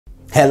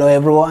Hello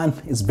everyone,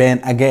 it's Ben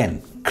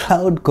again.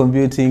 Cloud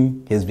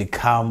computing has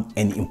become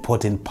an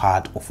important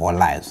part of our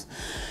lives.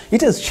 It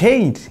has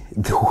changed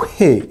the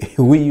way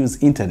we use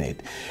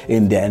internet,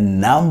 and there are a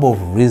number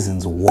of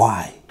reasons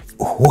why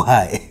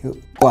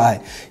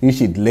you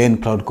should learn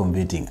cloud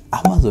computing.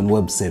 Amazon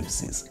Web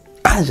Services,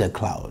 Azure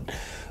Cloud,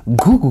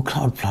 Google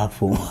Cloud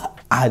Platform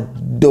are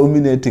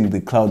dominating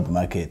the cloud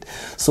market.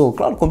 So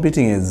cloud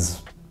computing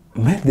has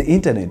made the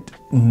internet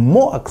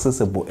more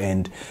accessible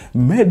and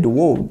made the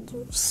world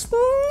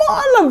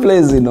smaller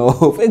place,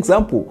 For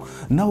example,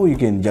 now you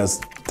can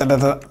just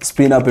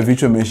spin up a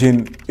virtual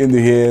machine in the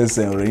US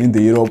or in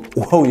the Europe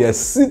while you are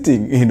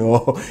sitting,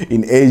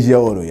 in Asia,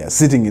 or you are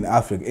sitting in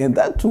Africa, and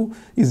that too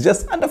is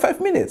just under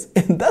 5 minutes.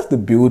 And that's the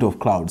beauty of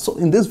cloud. So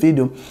in this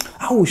video,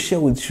 I will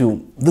share with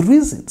you the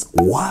reasons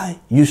why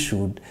you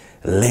should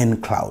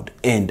learn cloud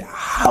and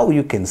how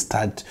you can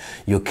start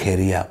your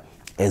career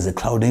as a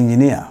cloud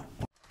engineer.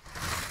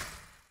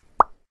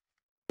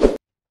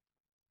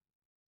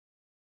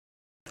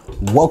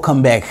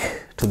 Welcome back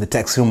to the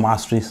TechSki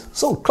Masteries.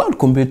 So cloud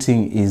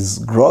computing is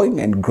growing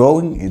and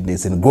growing. It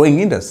is a growing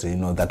industry,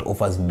 that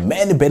offers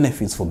many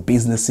benefits for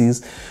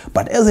businesses.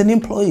 But as an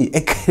employee,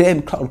 a career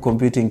in cloud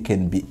computing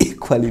can be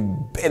equally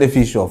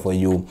beneficial for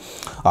you.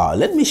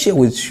 Let me share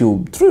with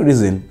you 3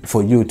 reasons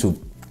for you to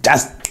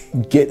just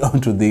get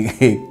onto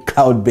the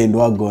cloud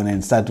bandwagon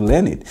and start to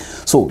learn it.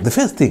 So the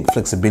first thing,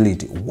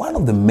 flexibility. One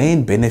of the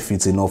main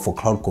benefits, for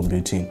cloud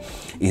computing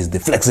is the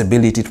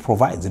flexibility it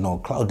provides.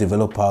 Cloud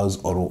developers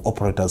or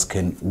operators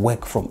can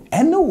work from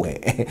anywhere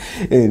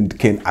and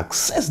can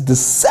access the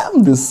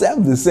same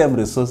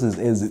resources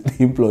as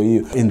the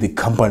employee in the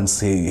company's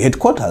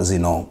headquarters.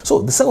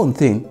 So the second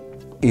thing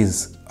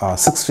is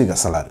 6-figure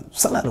salary.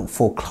 Salary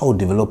for cloud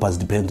developers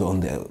depends on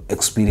their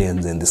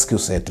experience and the skill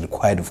set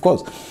required, of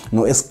course.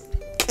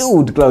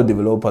 Skilled cloud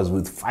developers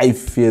with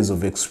 5 years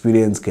of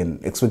experience can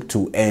expect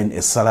to earn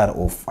a salary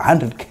of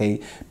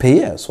 100K per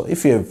year. So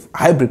if you have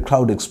hybrid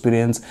cloud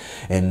experience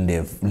and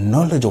have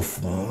knowledge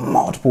of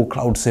multiple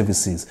cloud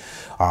services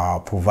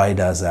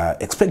providers,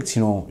 expect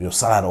your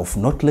salary of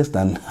not less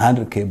than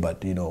 100K,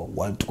 but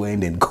want to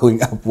end and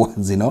going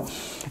upwards. And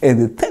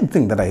the third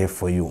thing that I have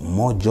for you,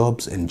 more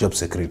jobs and job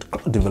security.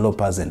 Cloud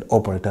developers and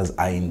operators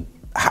are in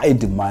high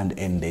demand,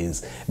 and there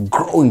is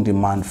growing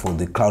demand for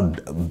the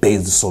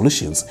cloud-based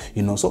solutions.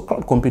 So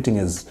cloud computing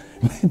has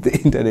made the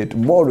internet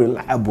more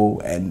reliable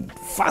and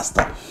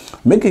faster,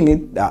 making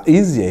it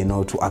easier,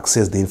 to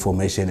access the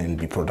information and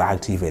be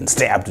productive and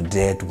stay up to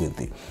date with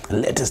the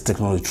latest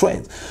technology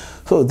trends.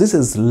 So this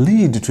has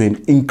led to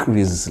an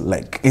increase,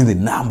 in the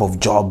number of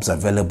jobs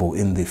available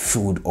in the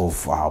field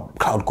of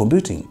cloud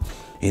computing,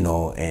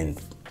 and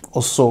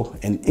also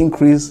an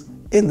increase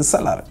in the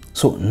salary.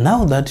 So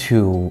now that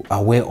you are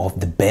aware of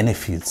the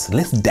benefits,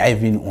 let's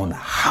dive in on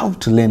how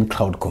to learn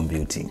cloud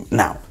computing.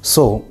 Now,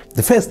 so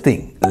the first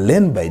thing,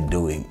 learn by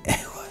doing.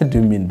 What do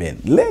you mean,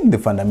 Ben? Learn the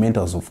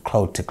fundamentals of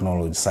cloud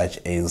technology such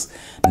as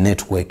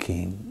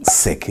networking,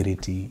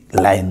 security,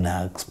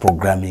 Linux,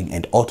 programming,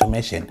 and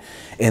automation.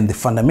 And the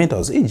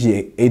fundamentals,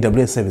 e.g.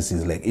 AWS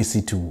services like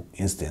EC2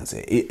 instance,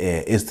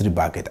 S3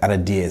 bucket,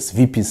 RDS,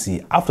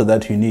 VPC. After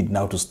that, you need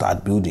now to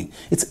start building.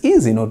 It's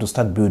easy to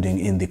start building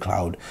in the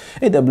cloud.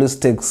 AWS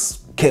takes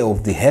care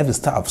of the heavy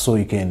stuff, so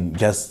you can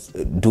just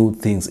do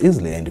things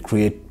easily and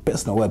create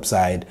personal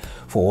website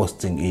for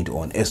hosting it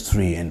on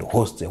S3 and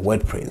host a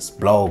WordPress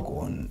blog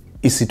on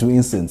EC2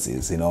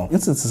 instances.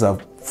 Instances are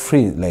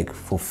free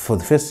for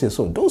the first year.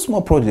 So those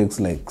small projects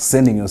like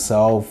sending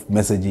yourself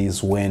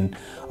messages when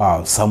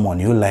someone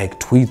you like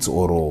tweets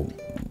or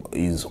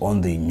is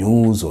on the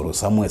news or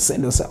somewhere,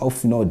 send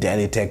yourself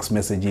daily text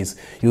messages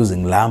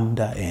using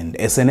Lambda and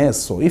SNS.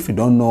 So if you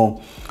don't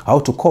know how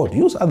to code,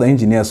 use other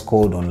engineers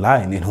code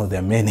online. There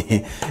are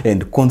many,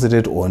 and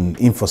concentrate on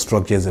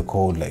infrastructure as a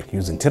code, like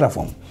using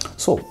Terraform.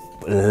 So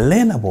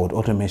learn about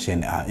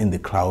automation in the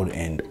cloud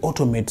and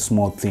automate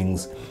small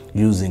things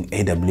using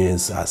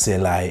AWS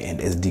CLI and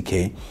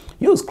SDK.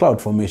 Use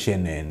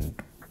CloudFormation and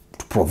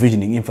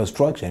provisioning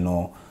infrastructure.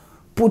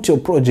 Put your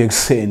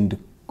projects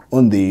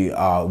on the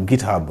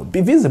GitHub,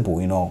 be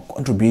visible,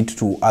 contribute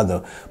to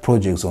other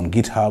projects on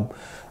GitHub.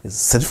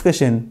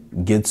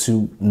 Certification gets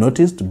you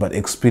noticed, but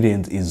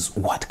experience is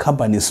what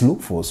companies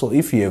look for. So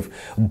if you have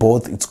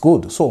both, it's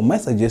good. So my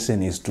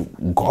suggestion is to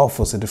go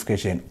for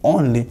certification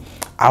only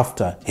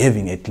after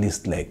having at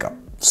least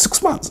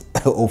 6 months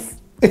of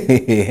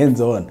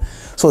hands-on.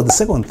 So the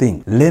second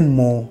thing, learn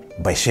more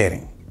by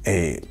sharing.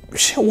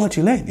 Share what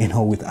you learn,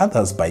 with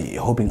others, by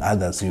helping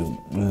others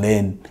you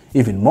learn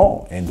even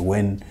more. And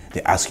when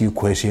they ask you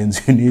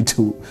questions, you need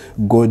to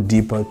go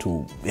deeper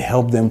to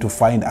help them to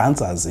find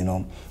answers.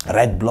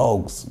 Write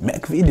blogs,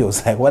 make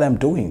videos like what I'm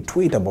doing,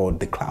 tweet about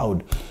the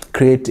cloud,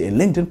 create a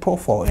LinkedIn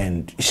profile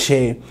and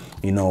share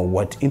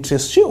what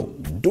interests you.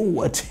 Do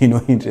what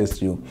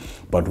interests you,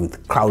 but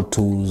with cloud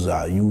tools.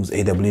 Use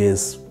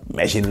AWS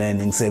machine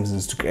learning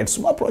services to create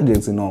small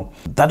projects.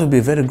 That would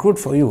be very good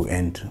for you.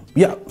 And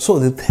yeah, so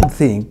the third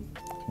thing,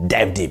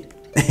 dive deep.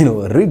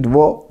 Read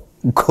more,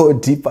 Go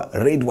deeper,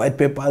 read white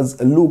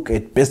papers, look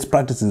at best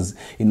practices,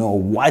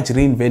 watch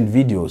reinvent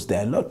videos.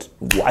 There are a lot.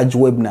 Watch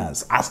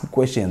webinars, ask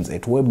questions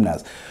at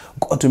webinars,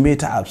 go to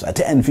meetups,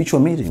 attend virtual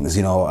meetings,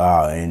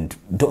 and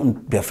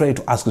don't be afraid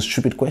to ask a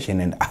stupid question,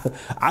 and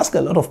ask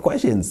a lot of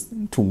questions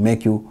to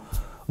make you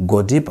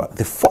go deeper.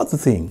 The fourth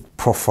thing,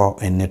 profile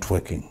and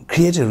networking.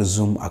 Create a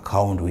resume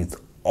account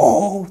with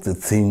all the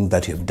things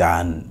that you've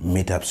done,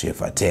 meetups you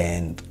have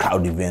attended,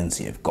 cloud events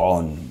you have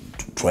gone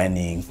to,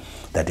 training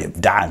that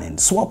you've done, and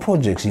small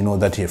projects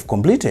that you have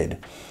completed.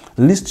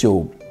 List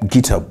your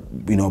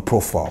GitHub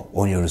profile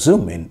on your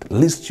resume, and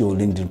list your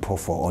LinkedIn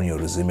profile on your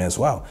resume as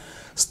well.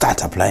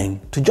 Start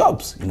applying to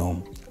jobs.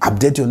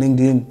 Update your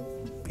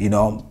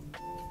LinkedIn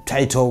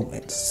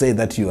title, say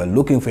that you are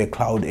looking for a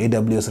cloud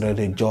AWS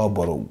related job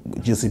or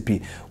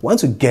GCP.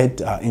 Once you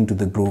get into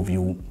the groove,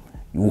 you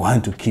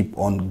want to keep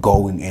on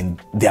going, and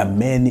there are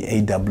many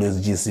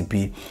AWS,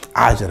 GCP,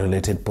 Azure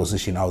related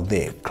positions out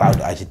there.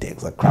 Cloud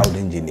architects, a cloud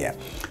engineer,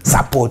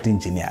 support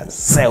engineers,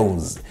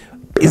 sales,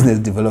 business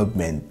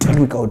development,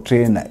 technical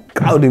trainer,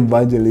 cloud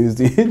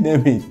evangelist, you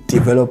name it,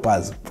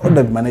 developers,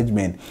 product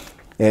management,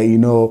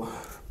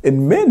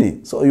 and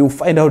many. So you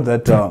find out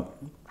that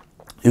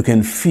you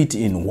can fit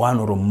in one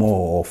or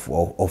more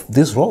of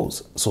these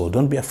roles. So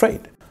don't be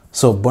afraid.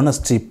 So bonus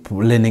tip,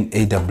 learning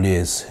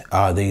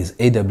AWS. There is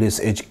AWS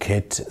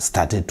Educate,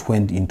 started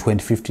in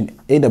 2015.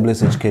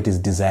 AWS Educate is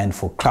designed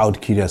for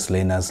cloud curious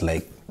learners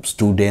like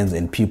students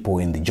and people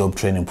in the job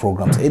training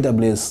programs.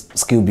 AWS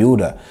Skill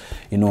Builder,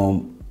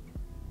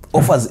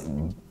 offers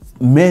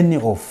many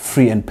of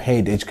free and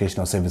paid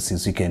educational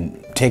services. You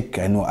can take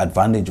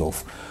advantage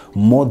of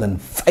more than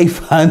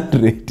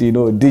 500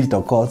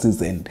 digital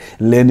courses and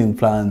learning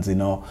plans,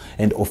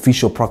 and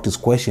official practice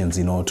questions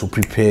to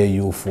prepare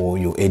you for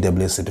your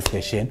AWS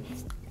certification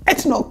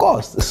at no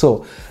cost.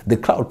 So the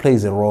cloud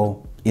plays a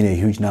role in a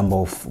huge number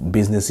of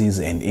businesses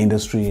and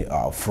industry,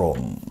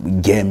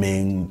 from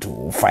gaming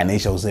to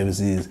financial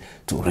services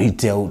to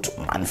retail to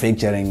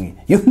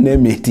manufacturing, you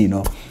name it,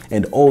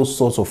 and all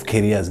sorts of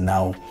careers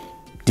now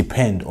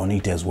depend on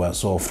it as well.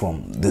 So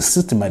from the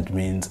system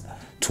admins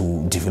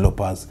to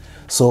developers.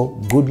 So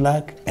good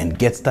luck and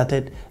get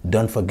started.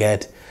 Don't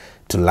forget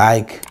to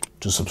like,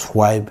 to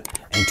subscribe,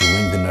 and to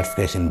ring the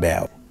notification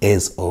bell.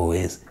 As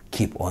always,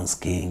 keep on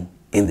skiing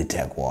in the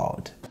tech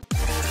world.